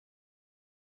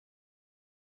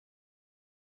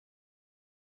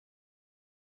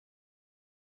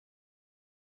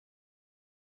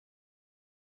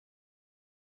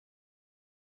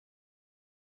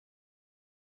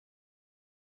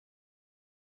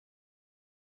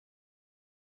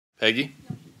Peggy?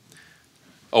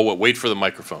 Oh, well, wait for the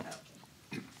microphone.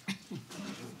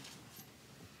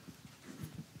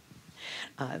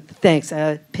 Thanks.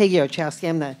 Peggy Ochowski.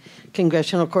 I'm the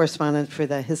congressional correspondent for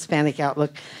the Hispanic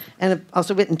Outlook, and I've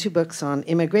also written 2 books on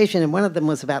immigration, and one of them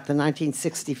was about the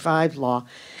 1965 law.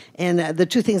 And the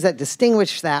 2 things that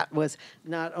distinguished that was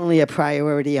not only a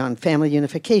priority on family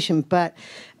unification, but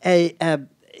a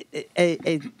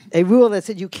rule that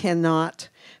said you cannot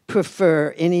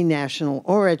prefer any national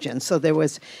origin. So there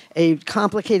was a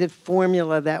complicated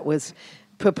formula that was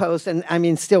proposed, and I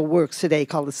mean still works today,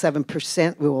 called the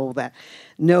 7% rule, that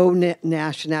no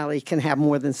nationality can have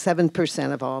more than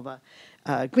 7% of all the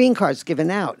green cards given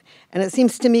out. And it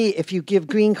seems to me if you give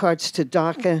green cards to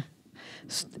DACA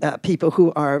people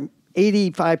who are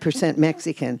 85%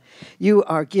 Mexican, you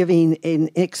are giving an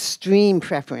extreme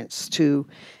preference to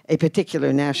a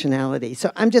particular nationality.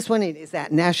 So I'm just wondering, is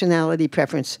that nationality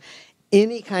preference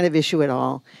any kind of issue at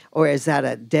all, or is that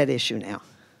a dead issue now?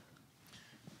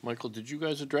 Michael, did you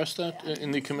guys address that in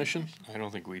the commission? I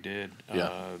don't think we did.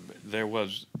 Yeah. There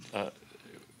was,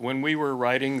 when we were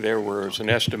writing, there was an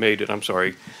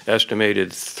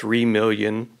estimated 3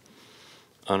 million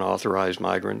unauthorized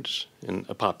migrants in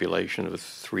a population of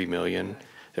 3 million.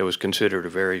 It was considered a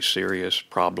very serious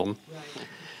problem.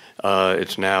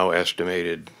 It's now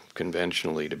estimated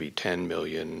conventionally to be 10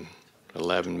 million,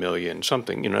 11 million,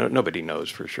 something, nobody knows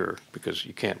for sure because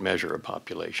you can't measure a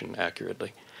population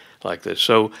accurately like this.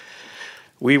 So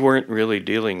we weren't really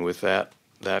dealing with that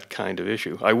kind of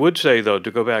issue. I would say, though,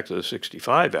 to go back to the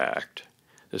 65 Act,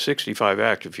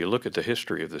 if you look at the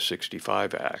history of the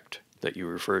 65 Act that you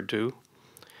referred to,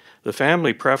 the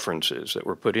family preferences that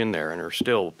were put in there and are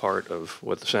still part of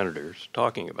what the senator's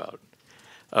talking about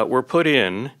were put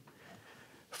in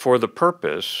for the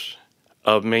purpose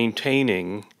of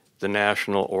maintaining the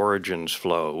national origins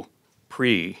flow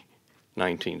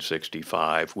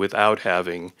pre-1965 without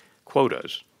having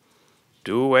quotas.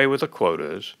 Do away with the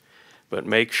quotas, but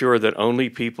make sure that only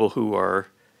people who are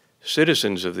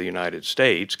citizens of the United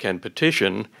States can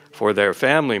petition for their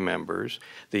family members.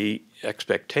 The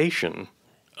expectation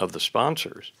of the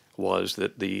sponsors was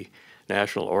that the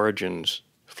national origins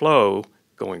flow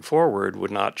going forward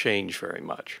would not change very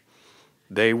much.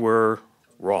 They were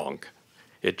wrong.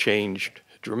 It changed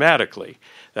dramatically.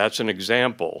 That's an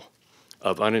example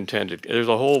of unintended. There's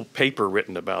a whole paper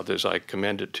written about this. I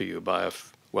commend it to you by a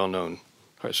well-known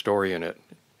historian at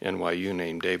NYU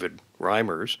named David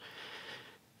Reimers.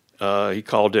 He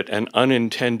called it an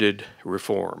unintended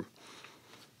reform.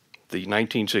 The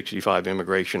 1965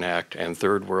 Immigration Act and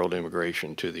Third World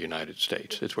immigration to the United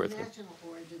States. It's worth it. National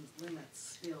origins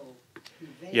limits still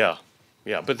prevail.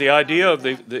 Yeah. But the idea of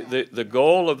the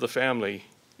goal of the family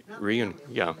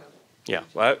yeah.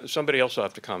 Well, somebody else will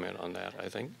have to comment on that, I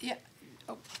think. Yeah.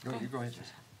 Oh, you go ahead.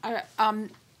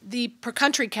 The per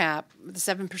country cap, the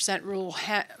 7% rule,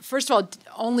 first of all,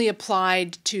 only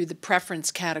applied to the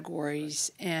preference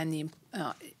categories and the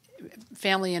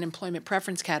family and employment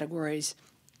preference categories.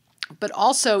 But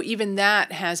also, even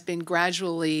that has been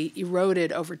gradually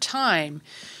eroded over time.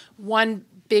 One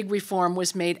big reform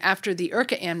was made after the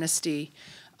IRCA amnesty,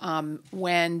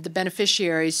 when the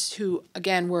beneficiaries, who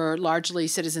again were largely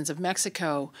citizens of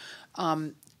Mexico,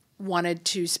 wanted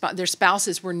to, their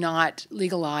spouses were not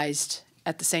legalized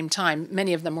at the same time.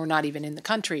 Many of them were not even in the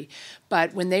country.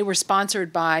 But when they were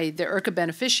sponsored by the IRCA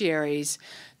beneficiaries,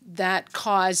 that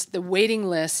caused the waiting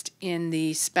list in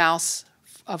the spouse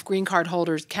of green card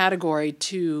holders category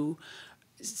to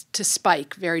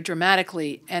spike very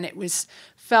dramatically. And it was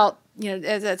felt,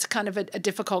 that's kind of a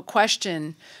difficult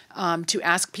question to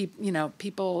ask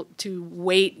people to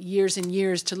wait years and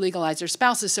years to legalize their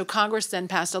spouses. So Congress then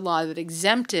passed a law that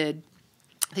exempted,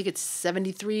 I think it's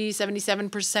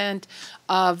 77%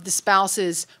 of the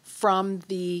spouses from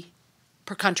the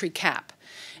per country cap.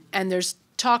 And there's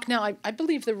talk now, I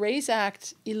believe the RAISE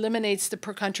Act eliminates the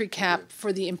per country cap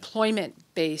for the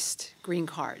employment-based green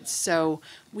cards. So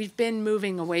we've been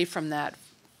moving away from that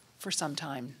for some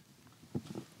time.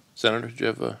 Senator, do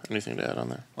you have anything to add on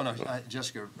that? Well, no,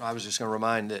 Jessica, I was just going to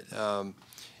remind that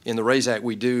in the RAISE Act,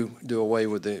 we do away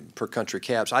with the per country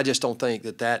caps. I just don't think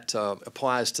that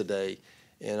applies today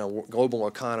in a global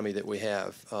economy that we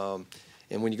have.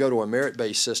 And when you go to a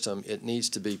merit-based system, it needs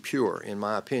to be pure, in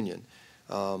my opinion.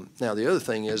 Now, the other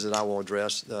thing is that I will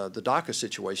address the DACA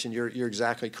situation. You're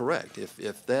exactly correct.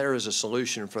 If there is a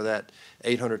solution for that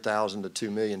 800,000 to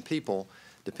 2 million people,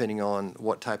 depending on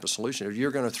what type of solution,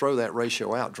 you're going to throw that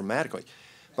ratio out dramatically.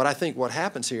 But I think what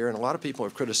happens here, and a lot of people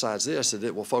have criticized this, that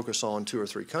it will focus on 2 or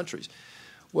 3 countries.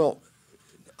 Well,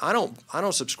 I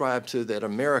don't subscribe to that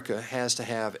America has to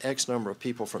have X number of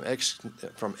people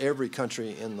from every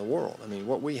country in the world. I mean,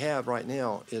 what we have right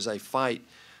now is a fight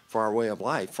for our way of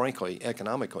life, frankly,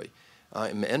 economically,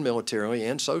 and militarily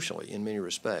and socially in many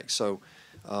respects. So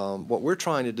what we're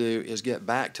trying to do is get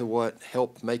back to what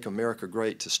helped make America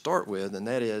great to start with, and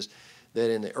that is that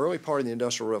in the early part of the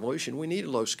Industrial Revolution, we needed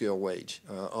low-skill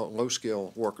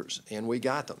workers, and we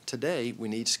got them. Today, we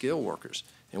need skilled workers,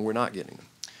 and we're not getting them.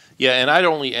 Yeah, and I'd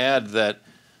only add that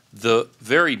the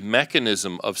very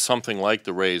mechanism of something like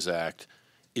the RAISE Act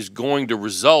is going to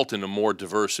result in a more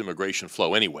diverse immigration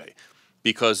flow anyway.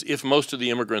 Because if most of the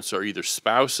immigrants are either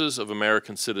spouses of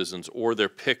American citizens or they're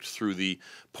picked through the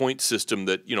point system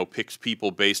that, you know, picks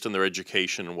people based on their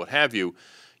education and what have you,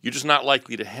 you're just not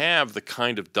likely to have the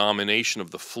kind of domination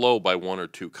of the flow by one or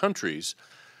two countries,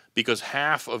 because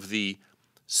half of the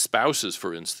spouses,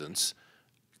 for instance,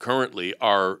 currently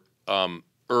are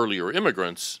earlier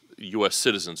immigrants, U.S.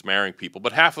 citizens marrying people,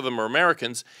 but half of them are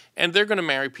Americans, and they're going to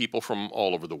marry people from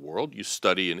all over the world. You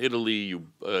study in Italy,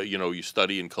 you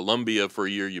study in Colombia for a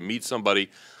year, you meet somebody.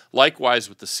 Likewise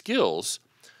with the skills,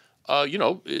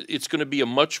 it's going to be a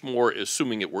much more,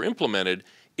 assuming it were implemented,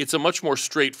 it's a much more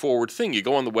straightforward thing. You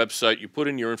go on the website, you put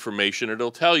in your information, and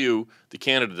it'll tell you, the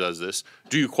Canada does this,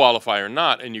 do you qualify or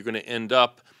not, and you're going to end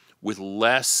up with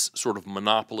less sort of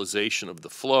monopolization of the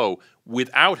flow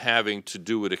without having to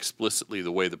do it explicitly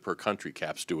the way the per-country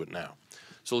caps do it now.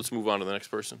 So let's move on to the next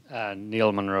person.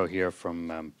 Neil Monroe here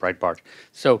from Breitbart.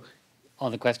 So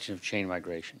on the question of chain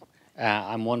migration,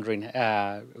 I'm wondering,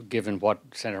 given what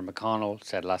Senator McConnell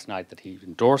said last night that he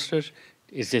endorsed it,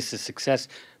 is this a success?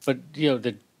 But, you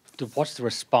know, what's the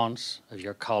response of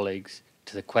your colleagues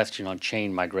to the question on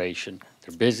chain migration?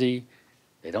 They're busy.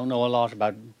 They don't know a lot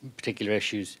about particular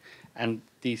issues. And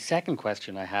the second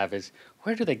question I have is,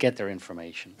 where do they get their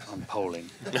information on polling?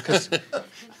 Because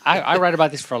I write about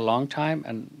this for a long time,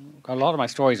 and a lot of my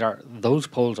stories are, those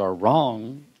polls are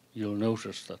wrong. You'll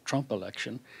notice the Trump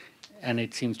election. And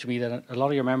it seems to me that a lot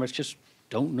of your members just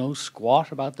don't know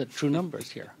squat about the true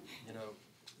numbers here. You know,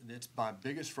 it's my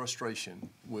biggest frustration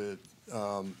with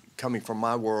coming from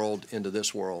my world into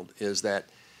this world is that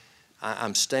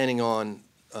I'm standing on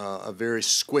a very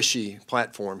squishy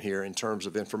platform here in terms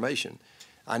of information.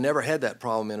 I never had that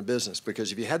problem in a business,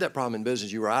 because if you had that problem in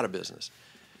business, you were out of business.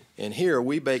 And here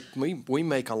we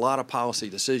make a lot of policy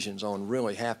decisions on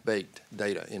really half-baked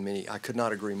data. I could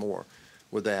not agree more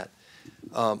with that.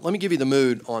 Let me give you the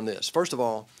mood on this. First of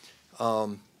all,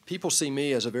 people see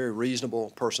me as a very reasonable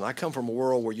person. I come from a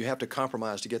world where you have to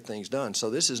compromise to get things done. So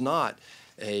this is not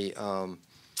a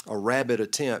rabid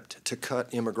attempt to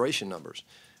cut immigration numbers.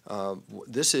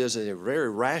 This is a very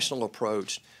rational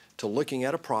approach to looking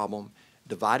at a problem,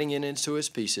 dividing it into its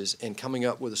pieces, and coming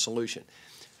up with a solution.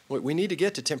 We need to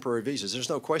get to temporary visas. There's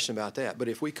no question about that. But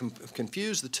if we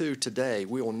confuse the two today,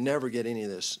 we will never get any of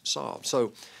this solved.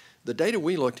 So the data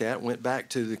we looked at went back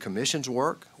to the Commission's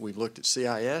work. We've looked at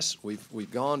CIS.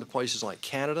 We've gone to places like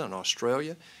Canada and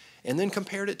Australia, and then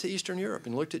compared it to Eastern Europe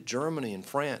and looked at Germany and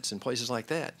France and places like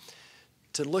that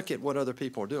to look at what other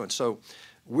people are doing. So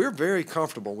we're very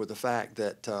comfortable with the fact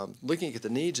that looking at the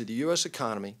needs of the U.S.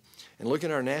 economy and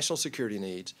looking at our national security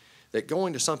needs, that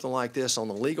going to something like this on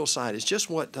the legal side is just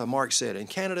what Mark said. In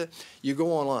Canada, you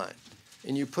go online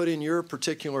and you put in your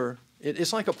particular,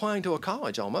 it's like applying to a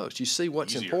college almost. You see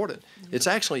what's Easier. important. It's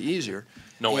actually easier.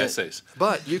 No essays.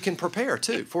 But you can prepare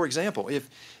too. For example, if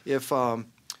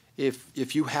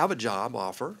you have a job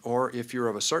offer, or if you're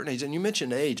of a certain age, and you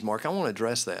mentioned age, Mark, I want to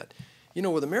address that. You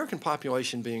know, with the American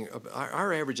population being,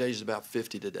 our average age is about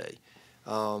 50 today.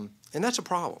 And that's a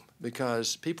problem,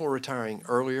 because people are retiring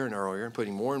earlier and earlier and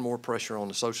putting more and more pressure on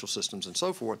the social systems and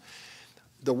so forth.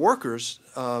 The workers,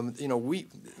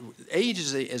 age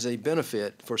is a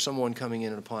benefit for someone coming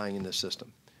in and applying in this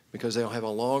system, because they'll have a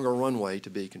longer runway to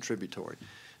be contributory.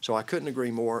 So I couldn't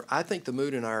agree more. I think the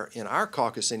mood in our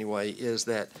caucus anyway is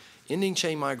that ending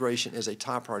chain migration is a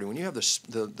top priority. When you have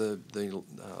the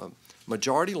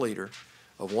majority leader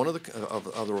of one of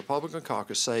the Republican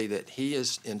caucus say that he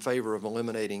is in favor of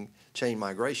eliminating chain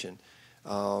migration,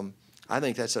 I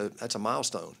think that's a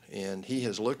milestone. And he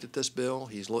has looked at this bill.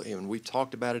 And we've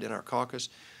talked about it in our caucus.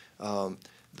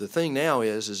 The thing now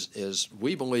is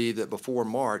we believe that before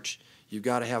March, you've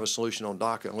got to have a solution on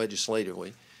DACA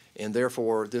legislatively, and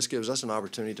therefore this gives us an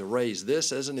opportunity to raise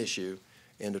this as an issue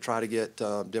and to try to get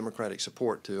Democratic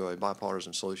support to a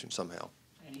bipartisan solution somehow.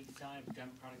 Any sign of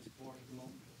Democratic support at the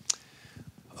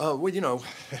moment? Well, you know,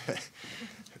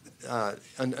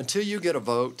 until you get a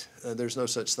vote, there's no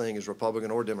such thing as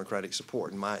Republican or Democratic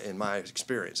support in my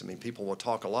experience. I mean, people will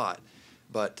talk a lot,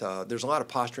 but there's a lot of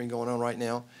posturing going on right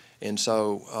now, And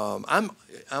so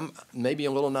I'm maybe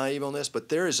a little naive on this, but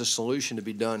there is a solution to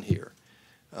be done here.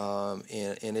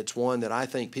 And it's one that I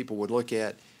think people would look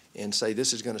at and say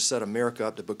this is going to set America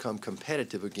up to become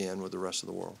competitive again with the rest of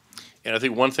the world. And I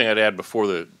think one thing I'd add before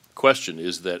the question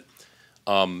is that,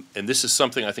 and this is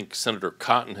something I think Senator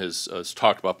Cotton has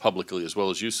talked about publicly as well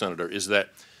as you, Senator, is that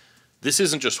this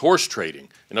isn't just horse trading.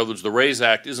 In other words, the RAISE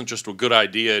Act isn't just a good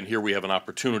idea and here we have an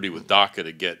opportunity with DACA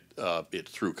to get it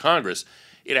through Congress.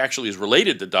 It actually is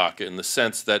related to DACA in the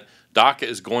sense that DACA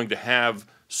is going to have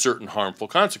certain harmful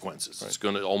consequences. Right. It's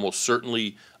going to almost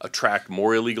certainly attract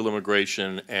more illegal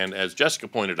immigration and, as Jessica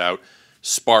pointed out,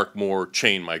 spark more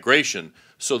chain migration,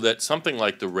 so that something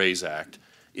like the RAISE Act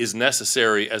is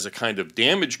necessary as a kind of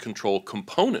damage control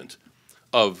component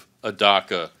of a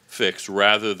DACA fix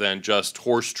rather than just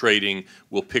horse trading.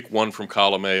 We'll pick one from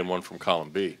column A and one from column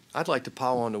B. I'd like to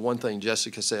pile on to one thing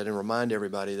Jessica said and remind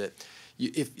everybody that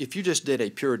if you just did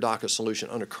a pure DACA solution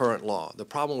under current law, the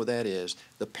problem with that is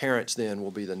the parents then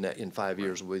will be in 5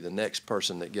 years will be the next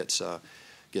person that gets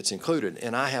included.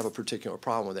 And I have a particular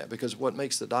problem with that because what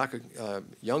makes the DACA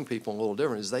young people a little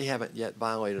different is they haven't yet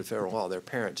violated federal law. Their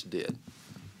parents did.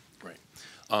 Right.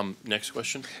 Next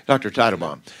question. Dr.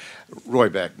 Teitlebaum, Roy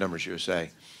Beck, Numbers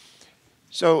USA.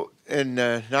 So in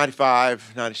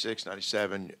 95, 96,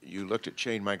 97, you looked at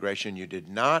chain migration. You did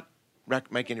not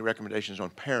make any recommendations on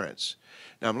parents.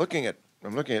 Now I'm looking at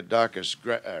DACA's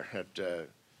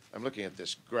I'm looking at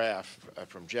this graph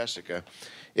from Jessica.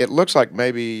 It looks like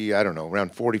maybe, I don't know,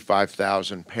 around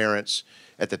 45,000 parents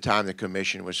at the time the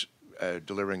commission was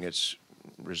delivering its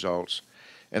results.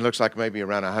 And it looks like maybe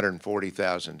around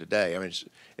 140,000 today. I mean, it's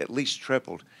at least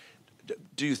tripled.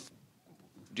 Do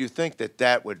you think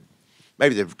that would,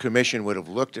 maybe the commission would have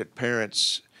looked at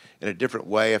parents in a different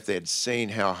way if they had seen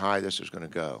how high this was going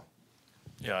to go?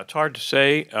 Yeah, it's hard to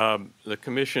say. The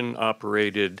commission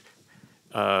operated,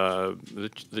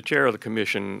 the chair of the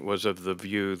commission was of the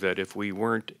view that if we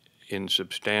weren't in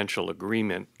substantial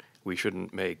agreement, we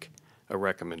shouldn't make a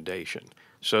recommendation.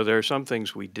 So there are some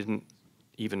things we didn't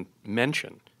even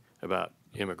mention about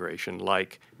immigration,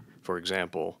 like, for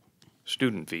example,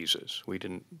 student visas. We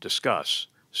didn't discuss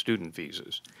student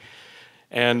visas.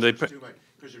 And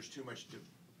because there's too much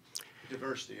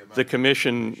diversity. The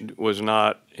commission was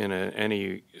not in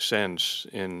any sense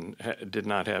did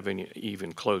not have any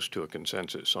even close to a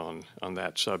consensus on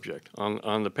that subject.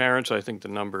 On the parents, I think the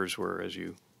numbers were, as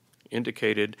you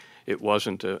indicated, it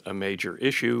wasn't a major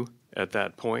issue at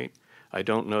that point. I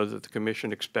don't know that the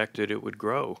commission expected it would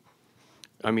grow.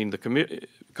 I mean,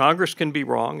 Congress can be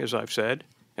wrong, as I've said,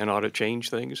 and ought to change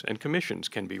things, and commissions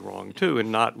can be wrong too,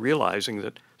 and not realizing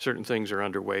that certain things are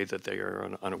underway that they are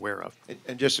unaware of.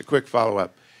 And just a quick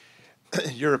follow-up,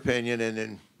 your opinion, and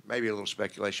then maybe a little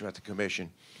speculation about the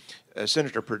commission.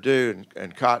 Senator Perdue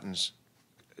and Cotton's,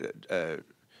 the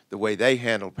way they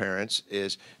handle parents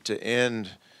is to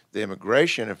end the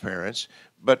immigration of parents,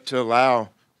 but to allow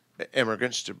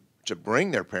immigrants to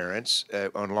bring their parents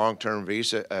on long-term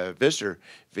visitor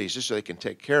visas so they can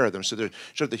take care of them. So the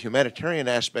humanitarian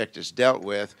aspect is dealt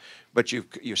with, but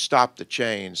you stop the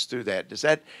chains through that. You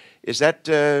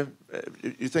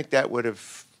think that would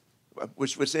have,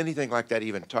 was anything like that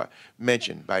even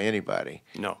mentioned by anybody?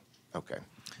 No. Okay.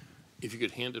 If you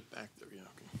could hand it back there, yeah.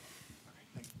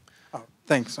 Okay.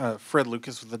 Thanks. Fred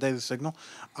Lucas with the Daily Signal.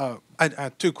 I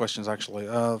had two questions, actually.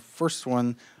 First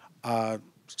one,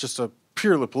 just a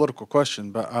purely political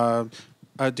question, but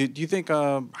do you think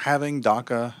having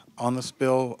DACA on this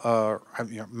bill,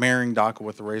 marrying DACA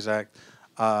with the RAISE Act,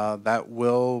 that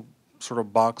will sort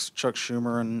of box Chuck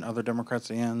Schumer and other Democrats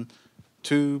in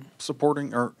to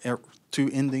supporting or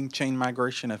to ending chain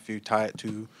migration if you tie it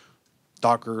to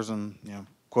dockers and,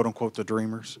 quote unquote, the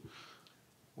dreamers?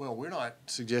 Well, we're not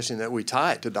suggesting that we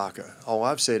tie it to DACA. All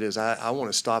I've said is I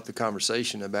want to stop the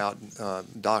conversation about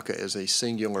DACA as a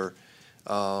singular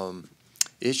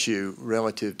issue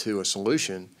relative to a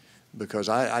solution, because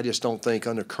I just don't think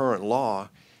under current law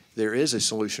there is a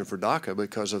solution for DACA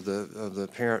because of the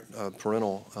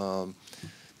parental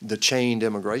the chained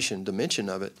immigration dimension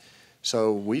of it.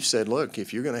 So we've said, look,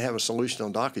 if you're going to have a solution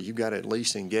on DACA, you've got to at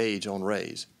least engage on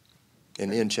RAISE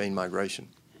and end chain migration.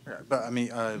 Yeah, but I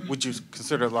mean, would you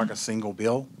consider it like a single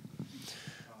bill?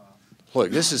 Look,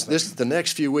 the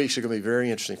next few weeks are going to be very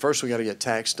interesting. First, we got to get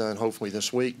tax done, hopefully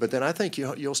this week. But then I think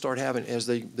you'll start having, as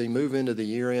they move into the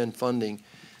year-end funding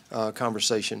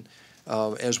conversation,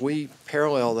 as we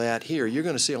parallel that here, you're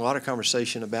going to see a lot of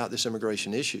conversation about this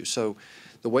immigration issue. So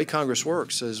the way Congress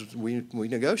works is we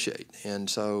negotiate. And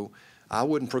so I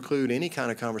wouldn't preclude any kind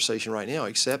of conversation right now,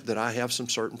 except that I have some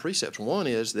certain precepts. One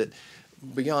is that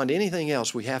beyond anything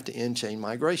else, we have to end chain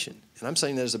migration. And I'm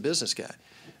saying that as a business guy.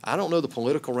 I don't know the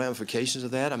political ramifications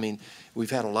of that. I mean,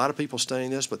 we've had a lot of people studying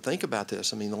this, but think about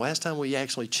this. I mean, the last time we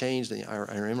actually changed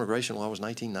our immigration law was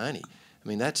 1990. I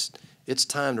mean, it's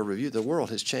time to review. The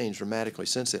world has changed dramatically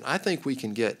since then. I think we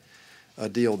can get a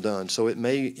deal done, so it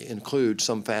may include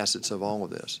some facets of all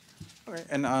of this. Okay,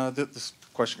 and this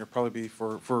question could probably be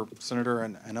for Senator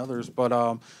and others,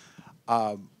 but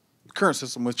current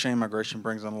system with chain migration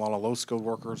brings in a lot of low-skilled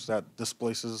workers that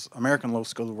displaces American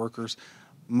low-skilled workers.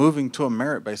 Moving to a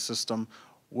merit-based system,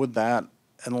 would that,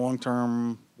 in the long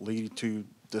term, lead to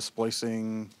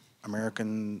displacing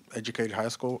American educated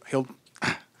high-skilled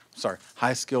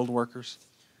workers?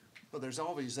 Well, there's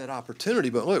always that opportunity,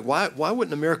 but look, why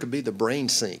wouldn't America be the brain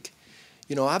sink?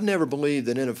 You know, I've never believed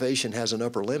that innovation has an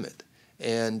upper limit.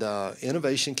 And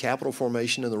innovation, capital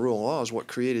formation, and the rule of law is what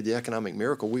created the economic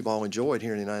miracle we've all enjoyed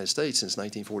here in the United States since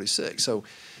 1946. So,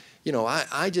 you know,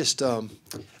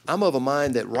 I'm of a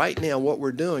mind that right now what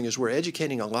we're doing is we're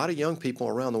educating a lot of young people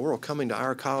around the world coming to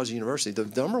our college and university.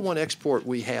 The number one export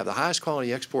we have, the highest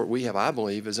quality export we have, I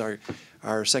believe, is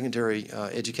our secondary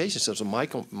education system.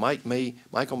 Michael may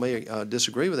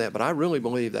disagree with that, but I really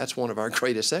believe that's one of our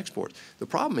greatest exports. The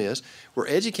problem is we're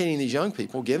educating these young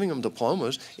people, giving them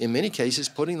diplomas, in many cases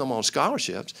putting them on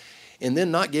scholarships, and then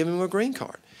not giving them a green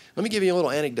card. Let me give you a little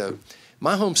anecdote.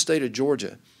 My home state of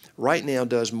Georgia right now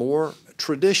does more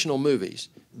traditional movies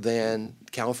than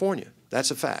California. That's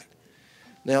a fact.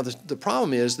 Now, the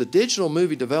problem is the digital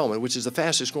movie development, which is the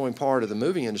fastest growing part of the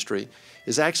movie industry,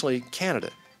 is actually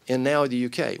Canada and now the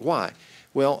UK. Why?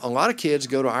 Well, a lot of kids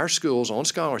go to our schools on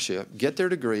scholarship, get their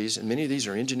degrees, and many of these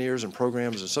are engineers and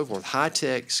programmers and so forth,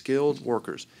 high-tech, skilled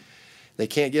workers. They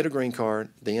can't get a green card.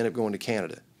 They end up going to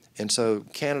Canada. And so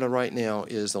Canada right now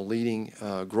is the leading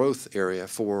growth area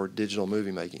for digital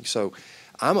movie making. So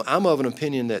I'm of an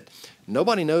opinion that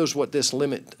nobody knows what this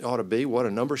limit ought to be, what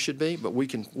a number should be, but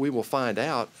we will find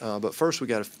out. But first, we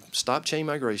got to stop chain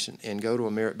migration and go to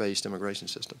a merit-based immigration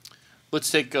system. Let's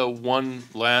take one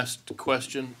last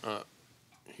question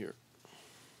here.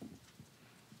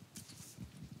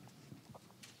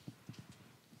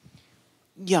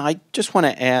 Yeah, I just want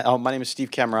to add, my name is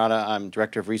Steve Camerata. I'm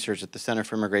Director of Research at the Center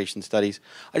for Immigration Studies.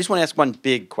 I just want to ask one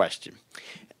big question.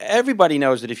 Everybody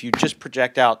knows that if you just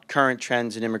project out current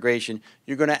trends in immigration,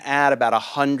 you're going to add about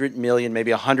 100 million, maybe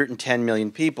 110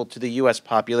 million people to the U.S.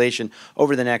 population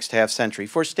over the next half century.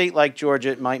 For a state like Georgia,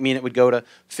 it might mean it would go to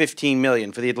 15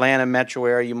 million. For the Atlanta metro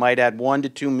area, you might add 1 to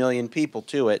 2 million people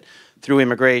to it through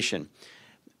immigration.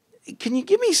 Can you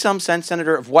give me some sense,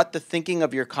 Senator, of what the thinking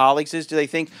of your colleagues is? Do they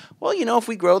think, well, you know, if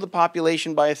we grow the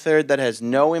population by a third, that has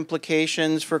no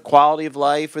implications for quality of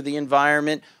life or the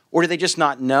environment? Or do they just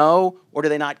not know, or do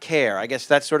they not care? I guess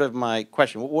that's sort of my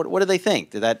question. What do they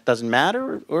think? That doesn't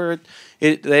matter, or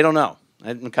they don't know?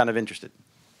 I'm kind of interested.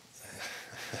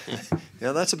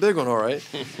 Yeah, that's a big one, all right.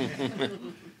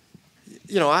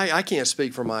 You know, I can't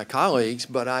speak for my colleagues,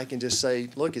 but I can just say,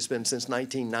 look, it's been since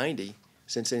 1990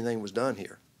 since anything was done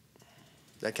here.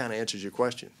 That kind of answers your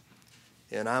question.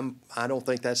 And I don't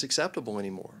think that's acceptable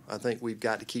anymore. I think we've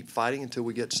got to keep fighting until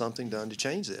we get something done to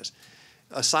change this.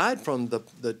 Aside from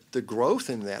the growth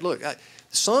in that, look,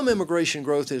 some immigration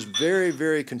growth is very,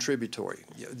 very contributory.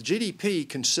 GDP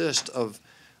consists of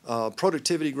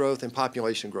productivity growth and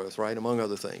population growth, right, among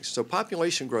other things. So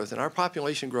population growth, and our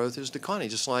population growth is declining,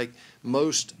 just like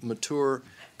most mature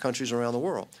countries around the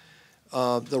world.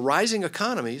 The rising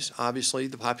economies, obviously,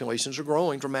 the populations are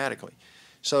growing dramatically.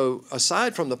 So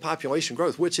aside from the population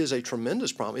growth, which is a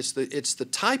tremendous problem, it's the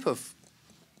type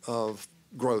of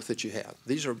growth that you have.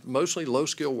 These are mostly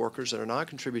low-skilled workers that are not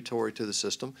contributory to the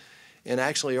system and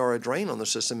actually are a drain on the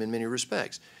system in many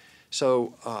respects.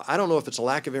 So I don't know if it's a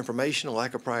lack of information, a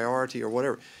lack of priority, or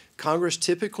whatever. Congress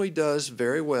typically does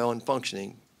very well in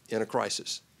functioning in a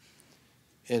crisis.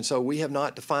 And so we have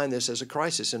not defined this as a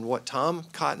crisis. And what Tom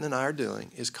Cotton and I are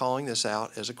doing is calling this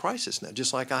out as a crisis now,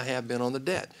 just like I have been on the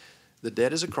debt. The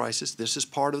debt is a crisis. This is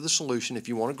part of the solution. If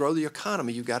you want to grow the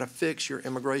economy, you've got to fix your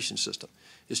immigration system.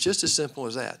 It's just as simple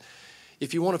as that.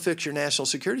 If you want to fix your national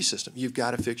security system, you've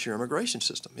got to fix your immigration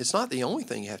system. It's not the only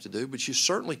thing you have to do, but you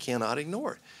certainly cannot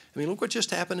ignore it. I mean, look what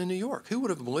just happened in New York. Who would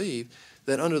have believed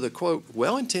that under the, quote,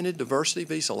 well-intended diversity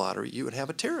visa lottery, you would have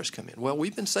a terrorist come in? Well,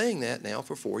 we've been saying that now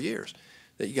for 4 years,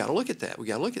 that you got to look at that. We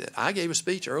got to look at that. I gave a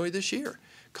speech early this year,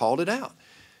 called it out.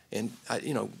 And,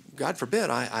 you know, God forbid,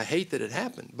 I hate that it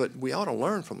happened, but we ought to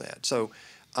learn from that. So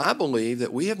I believe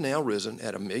that we have now risen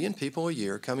at 1 million people a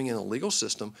year coming in a legal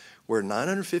system where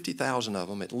 950,000 of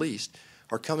them at least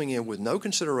are coming in with no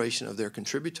consideration of their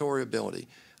contributory ability.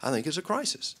 I think is a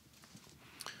crisis.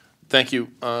 Thank you,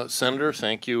 Senator.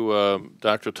 Thank you,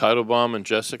 Dr. Teitlebaum and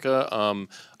Jessica.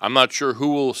 I'm not sure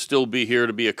who will still be here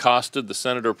to be accosted. The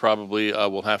Senator probably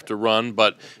will have to run,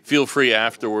 but feel free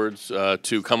afterwards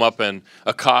to come up and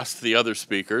accost the other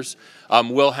speakers.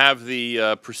 We'll have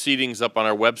the proceedings up on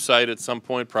our website at some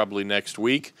point, probably next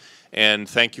week. And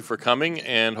thank you for coming,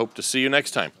 and hope to see you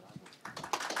next time.